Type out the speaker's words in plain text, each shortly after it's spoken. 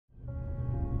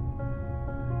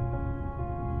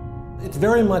It's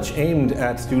very much aimed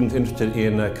at students interested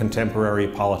in contemporary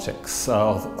politics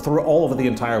through all over the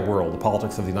entire world, the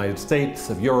politics of the United States,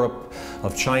 of Europe,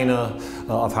 of China,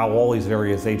 of how all these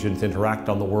various agents interact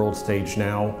on the world stage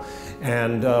now,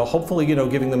 and hopefully,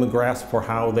 giving them a grasp for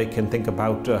how they can think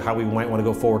about how we might want to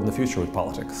go forward in the future with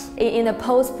politics. In the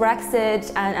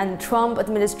post-Brexit and Trump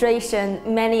administration,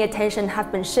 many attention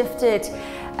have been shifted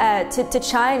to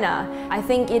China. I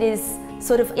think it is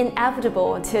sort of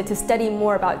inevitable to study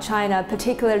more about China,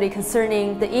 particularly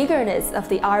concerning the eagerness of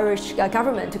the Irish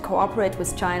government to cooperate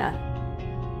with China.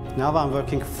 Now I'm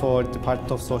working for the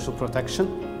Department of Social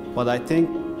Protection, but I think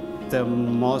the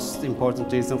most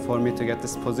important reason for me to get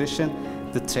this position,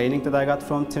 the training that I got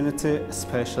from Trinity,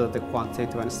 especially the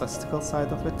quantitative and statistical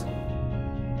side of it.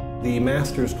 The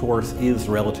master's course is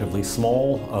relatively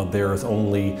small. There's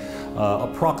only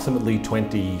approximately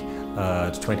 20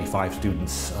 to 25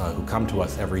 students who come to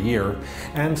us every year,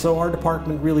 and so our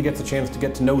department really gets a chance to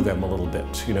get to know them a little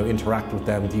bit, interact with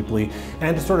them deeply,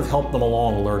 and to sort of help them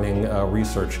along learning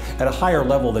research at a higher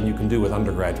level than you can do with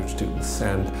undergraduate students.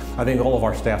 And I think all of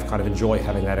our staff kind of enjoy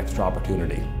having that extra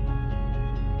opportunity.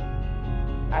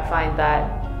 I find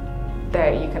that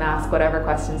you can ask whatever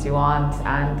questions you want,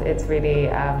 and it's really,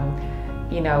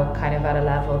 kind of at a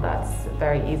level that's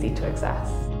very easy to access.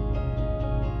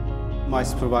 My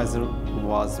supervisor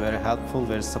was very helpful,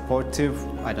 very supportive.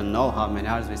 I don't know how many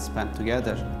hours we spent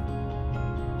together.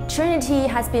 Trinity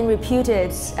has been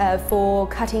reputed for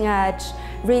cutting-edge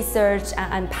research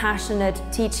and passionate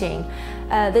teaching.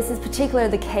 This is particularly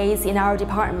the case in our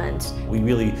department. We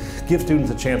really give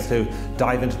students a chance to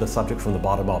dive into the subject from the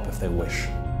bottom up if they wish.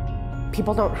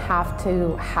 People don't have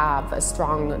to have a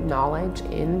strong knowledge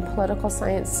in political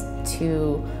science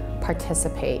to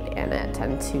participate in it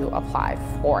and to apply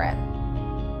for it.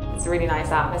 It's a really nice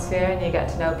atmosphere and you get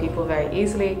to know people very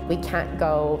easily. We can't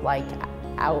go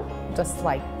out just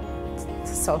to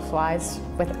socialize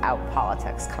without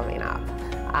politics coming up.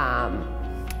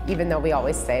 Even though we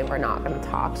always say we're not going to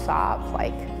talk shop,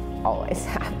 always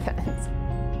happens.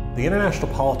 The International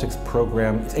Politics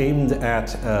program is aimed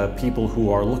at people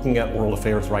who are looking at world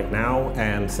affairs right now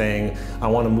and saying, I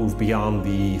want to move beyond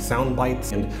the sound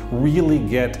bites and really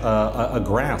get a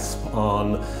grasp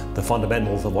on the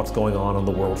fundamentals of what's going on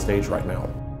the world stage right now.